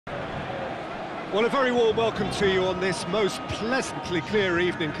Well, a very warm welcome to you on this most pleasantly clear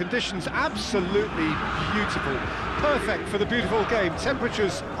evening. Conditions absolutely beautiful, perfect for the beautiful game.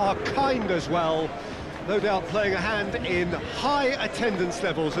 Temperatures are kind as well, no doubt playing a hand in high attendance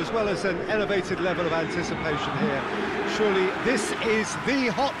levels as well as an elevated level of anticipation here. Surely this is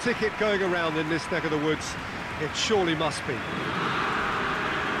the hot ticket going around in this neck of the woods. It surely must be.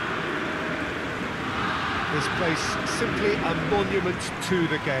 This place simply a monument to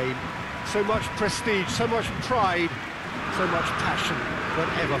the game. So much prestige, so much pride, so much passion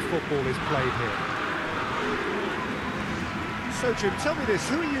whenever football is played here. So, Jim, tell me this,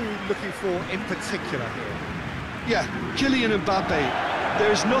 who are you looking for in particular here? Yeah, Kylian Mbappe.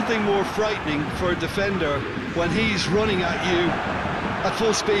 There's nothing more frightening for a defender when he's running at you at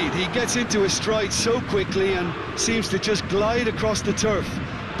full speed. He gets into his stride so quickly and seems to just glide across the turf.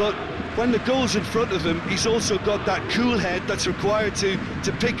 But when the goal's in front of him, he's also got that cool head that's required to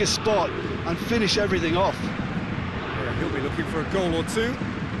pick a spot and finish everything off. Yeah, he'll be looking for a goal or two.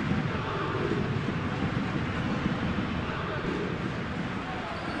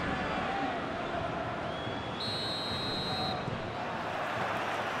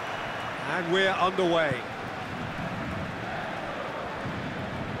 And we're underway.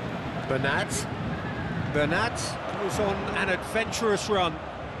 Bernat goes on an adventurous run.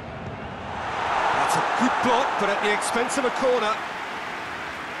 That's a good block, but at the expense of a corner.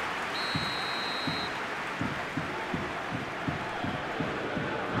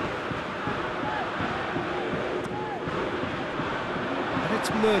 And it's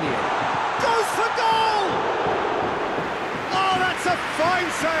Meunier. Goes for goal! Oh, that's a fine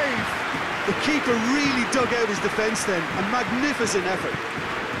save! The keeper really dug out his defence then, a magnificent effort.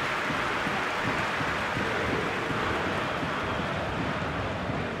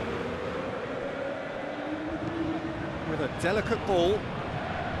 With a delicate ball,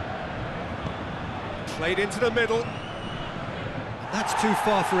 played into the middle. That's too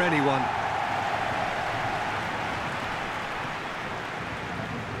far for anyone.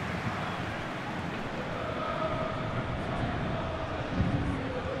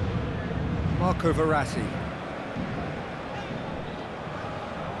 Marco Verratti.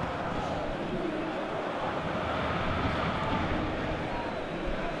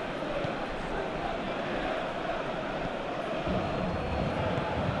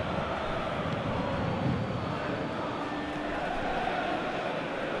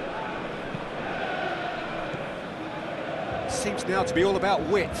 Seems now to be all about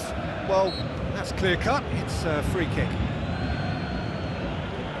width. Well, that's clear cut. It's a free kick.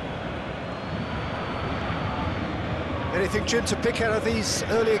 Anything, Jim, to pick out of these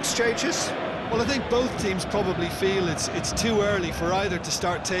early exchanges? Well, I think both teams probably feel it's too early for either to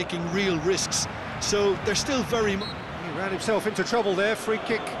start taking real risks. So they're still very... He ran himself into trouble there. Free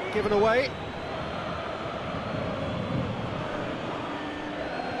kick given away.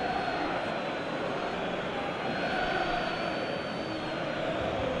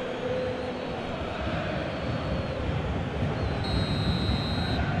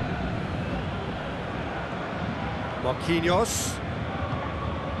 Marquinhos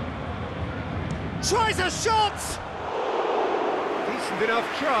tries a shot! Decent enough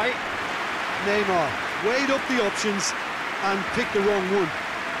try. Neymar weighed up the options and picked the wrong one.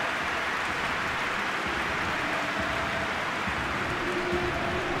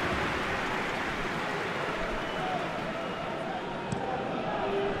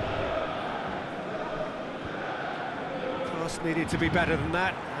 Pass needed to be better than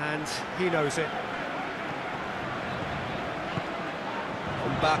that, and he knows it.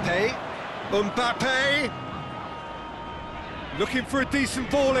 Mbappe, looking for a decent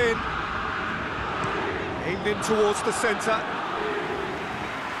ball in, aimed in towards the centre.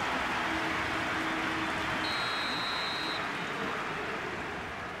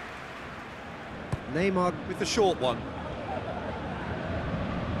 Neymar with the short one.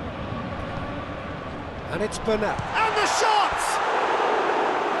 And it's Bernat. And the shot!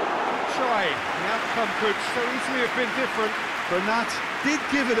 Try. The outcome could so easily have been different. Bernat did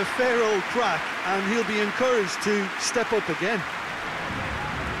give it a fair old crack, and he'll be encouraged to step up again.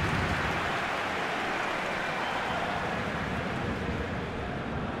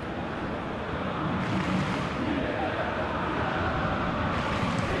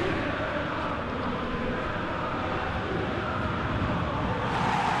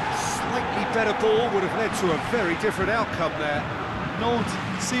 Slightly better ball would have led to a very different outcome there. Nantes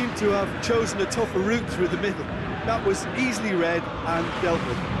seemed to have chosen a tougher route through the middle. That was easily read and dealt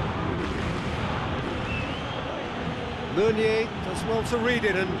with. Meunier does well to read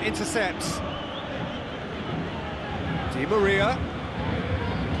it and intercepts. Di Maria.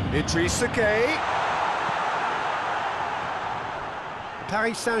 Idrissa Gueye.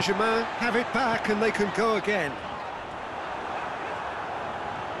 Paris Saint-Germain have it back and they can go again.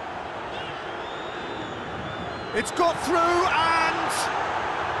 It's got through and...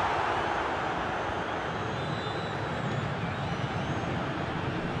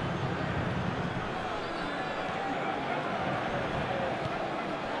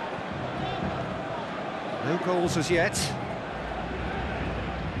 no goals as yet.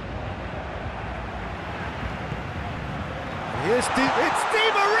 It's Di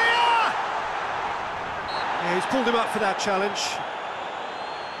Maria! Yeah, he's pulled him up for that challenge.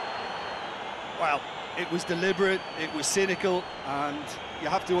 Well, it was deliberate, it was cynical, and you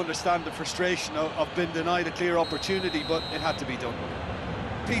have to understand the frustration of being denied a clear opportunity, but it had to be done.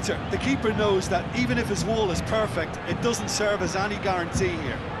 Peter, the keeper knows that even if his wall is perfect, it doesn't serve as any guarantee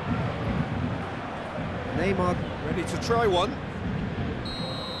here. Neymar ready to try one.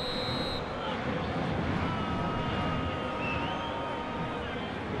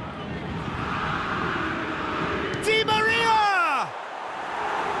 Di Maria!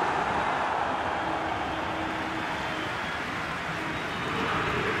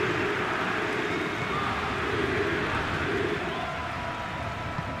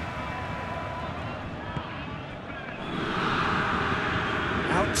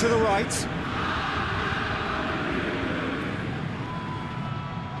 Out to the right.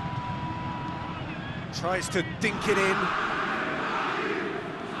 Tries to dink it in.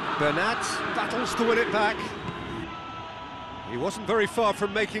 Bernat battles to win it back. He wasn't very far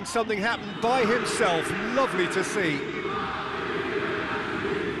from making something happen by himself. Lovely to see.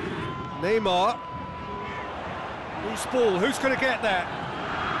 Neymar. Loose ball, who's going to get that?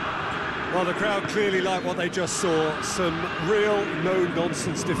 Well, the crowd clearly like what they just saw. Some real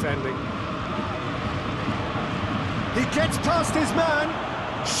no-nonsense defending. He gets past his man,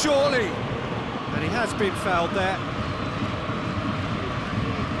 surely. And he has been fouled there.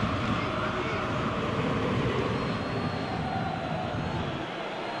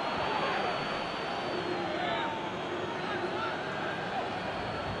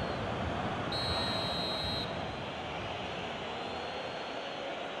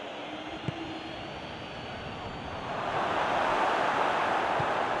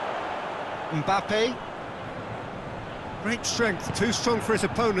 Mbappe. Great strength, too strong for his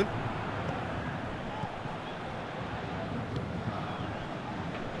opponent.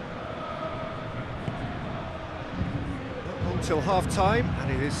 Till half-time,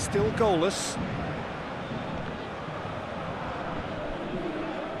 and it is still goalless.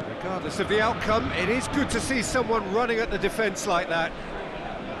 Regardless of the outcome, it is good to see someone running at the defence like that.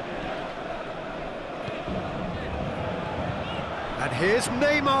 And here's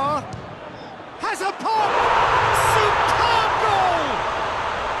Neymar. Has a pop! Superb goal!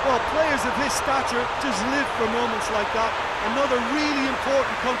 Well, players of his stature just live for moments like that. Another really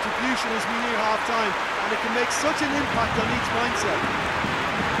important contribution as we near half-time, and it can make such an impact on each mindset.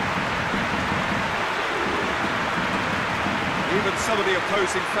 Even some of the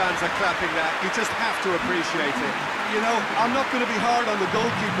opposing fans are clapping that. You just have to appreciate it. You know, I'm not going to be hard on the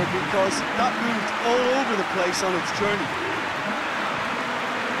goalkeeper because that moved all over the place on its journey.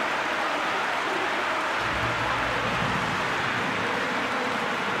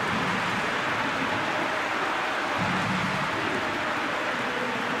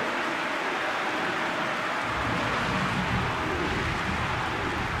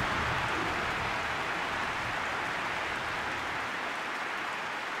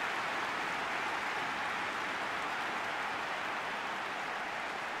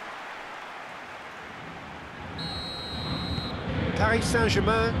 Paris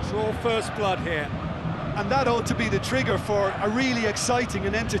Saint-Germain draw first blood here. And that ought to be the trigger for a really exciting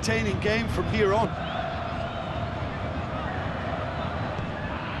and entertaining game from here on.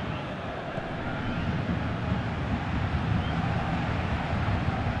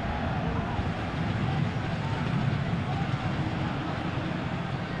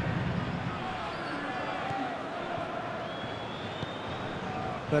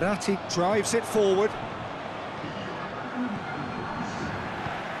 Verratti drives it forward.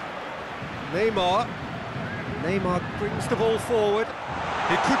 Neymar brings the ball forward.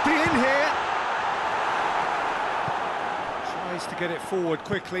 It could be in here. Tries to get it forward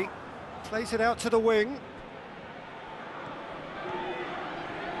quickly. Plays it out to the wing.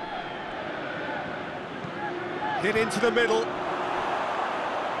 Hit into the middle.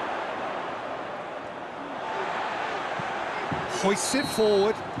 Hoists it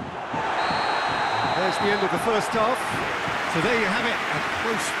forward. There's the end of the first half. So there you have it, a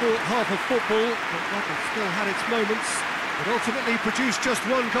close-fought half of football, but one that still had its moments. It ultimately produced just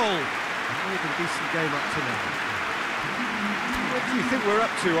one goal. A more than decent game up to now. What do you think we're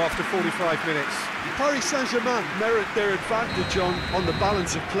up to after 45 minutes? Paris Saint-Germain merit their advantage on the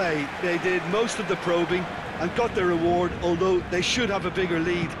balance of play. They did most of the probing and got their reward, although they should have a bigger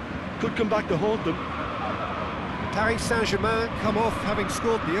lead. Could come back to haunt them. Paris Saint-Germain come off having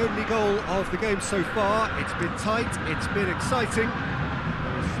scored the only goal of the game so far. It's been tight, it's been exciting.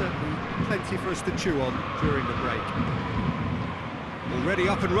 There's certainly plenty for us to chew on during the break. Already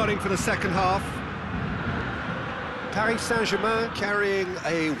up and running for the second half. Paris Saint-Germain carrying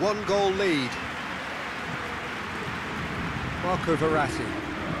a one-goal lead. Marco Verratti.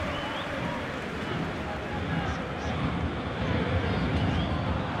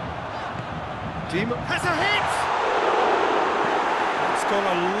 Dima has a hit! It's gone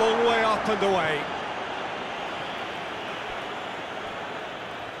a long way up and away.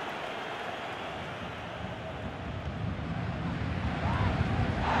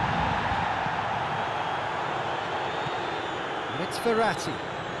 It's Verratti.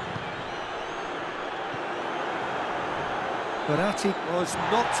 Verratti was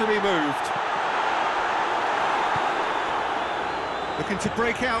not to be moved. Looking to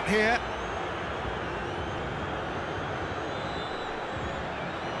break out here.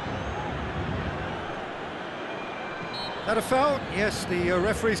 That a foul? Yes, the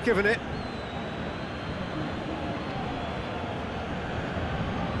referee's given it.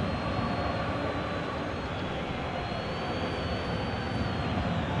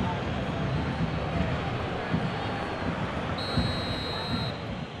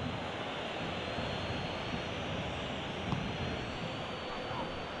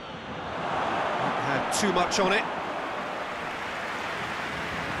 Too much on it.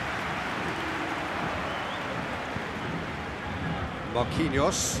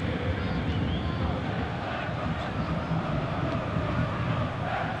 Marquinhos.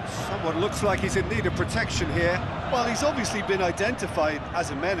 Someone looks like he's in need of protection here. Well, he's obviously been identified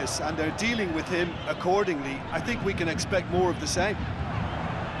as a menace and they're dealing with him accordingly. I think we can expect more of the same.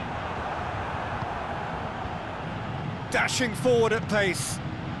 Dashing forward at pace.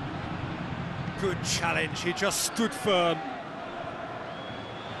 Good challenge, he just stood firm.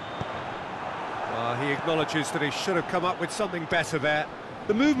 He acknowledges that he should have come up with something better there.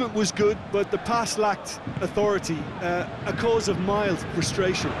 The movement was good, but the pass lacked authority, a cause of mild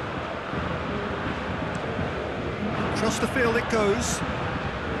frustration. Across the field it goes.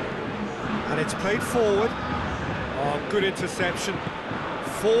 And it's played forward. Oh, good interception.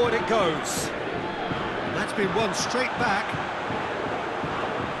 Forward it goes. And that's been won straight back.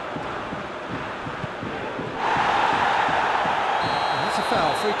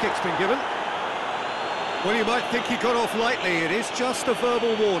 Foul, free kick's been given. Well, you might think he got off lightly, it is just a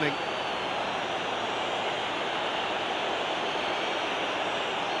verbal warning.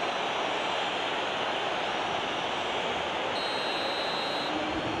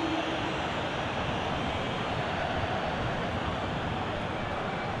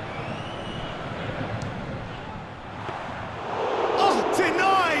 Oh,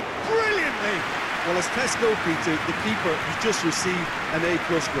 denied brilliantly! Well, as tests go, Peter, the keeper has just received an A+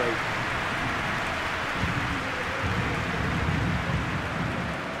 grade.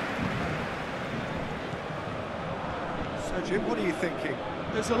 So, Jim, what are you thinking?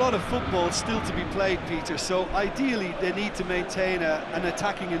 There's a lot of football still to be played, Peter, so ideally they need to maintain an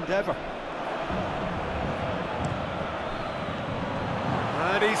attacking endeavour.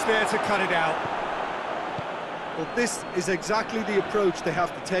 And he's there to cut it out. Well, this is exactly the approach they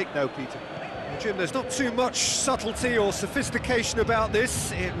have to take now, Peter. Jim, there's not too much subtlety or sophistication about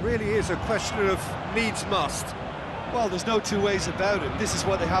this. It really is a question of needs must. Well, there's no two ways about it. This is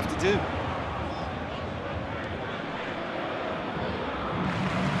what they have to do.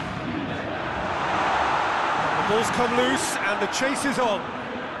 The ball's come loose and the chase is on.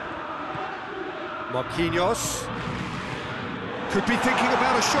 Marquinhos could be thinking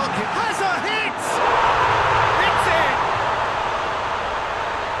about a shot. He has a hit! It's in!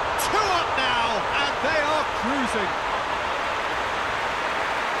 2 up now, and they are cruising.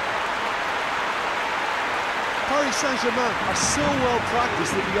 Paris Saint-Germain are so well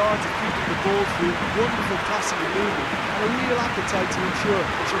practiced in the art of keeping the ball through wonderful passing and movement, and a real appetite to ensure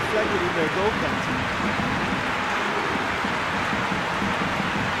it's reflected in their goal count.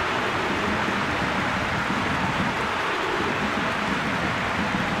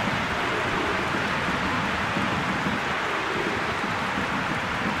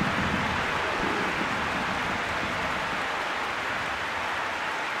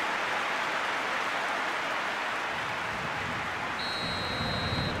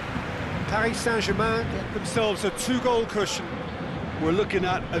 Paris Saint-Germain get themselves a 2-goal cushion. We're looking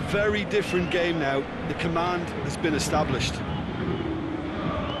at a very different game now. The command has been established.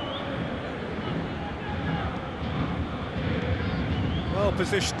 Well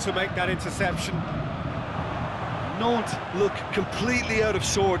positioned to make that interception. Nantes look completely out of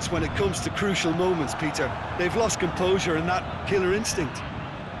sorts when it comes to crucial moments, Peter. They've lost composure and that killer instinct.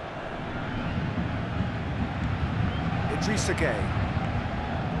 Idrissa Gueye.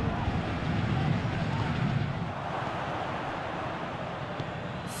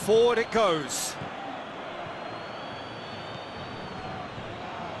 Forward it goes.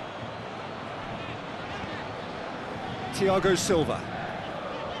 Thiago Silva.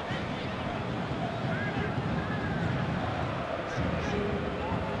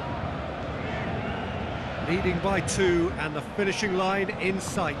 Leading by 2 and the finishing line in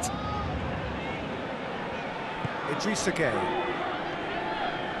sight. Idrissa Gueye.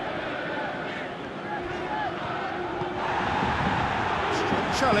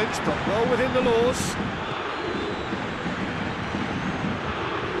 Strong challenge, but well within the laws.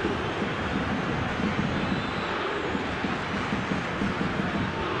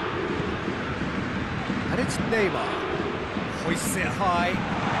 And it's Neymar. Hoists it high.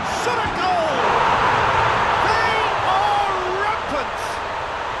 Shot a goal! They are rampant!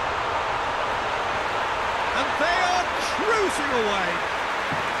 And they are cruising away.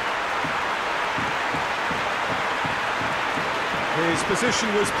 His position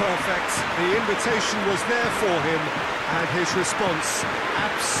was perfect, the invitation was there for him, and his response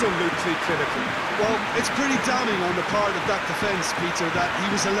absolutely clinical. Well, it's pretty damning on the part of that defence, Peter, that he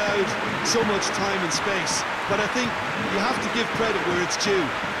was allowed so much time and space. But I think you have to give credit where it's due,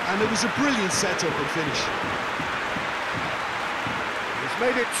 and it was a brilliant setup and finish. He's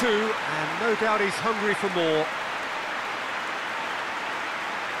made it 2, and no doubt he's hungry for more.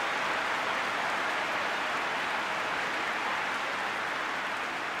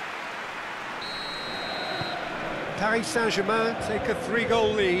 Paris Saint-Germain take a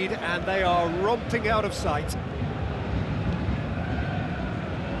 3-goal lead, and they are romping out of sight.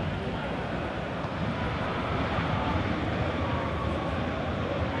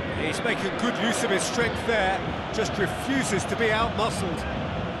 He's making good use of his strength there, just refuses to be out-muscled.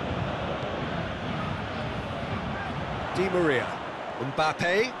 Di Maria.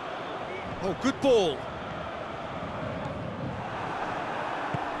 Mbappe. Oh, good ball.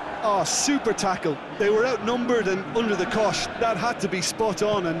 Oh, super tackle. They were outnumbered and under the cosh. That had to be spot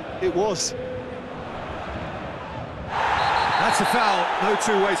on, and it was. That's a foul, no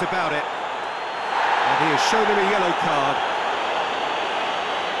two ways about it. And he has shown him a yellow card.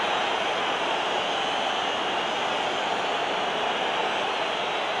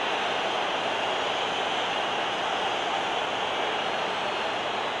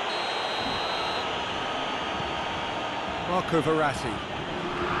 Marco Verratti.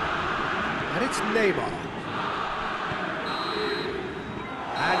 And it's Neymar.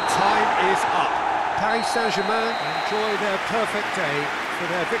 And time is up. Paris Saint-Germain enjoy their perfect day. For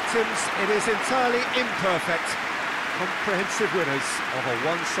their victims, it is entirely imperfect. Comprehensive winners of a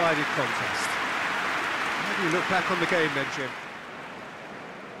one-sided contest. How do you look back on the game then, Jim?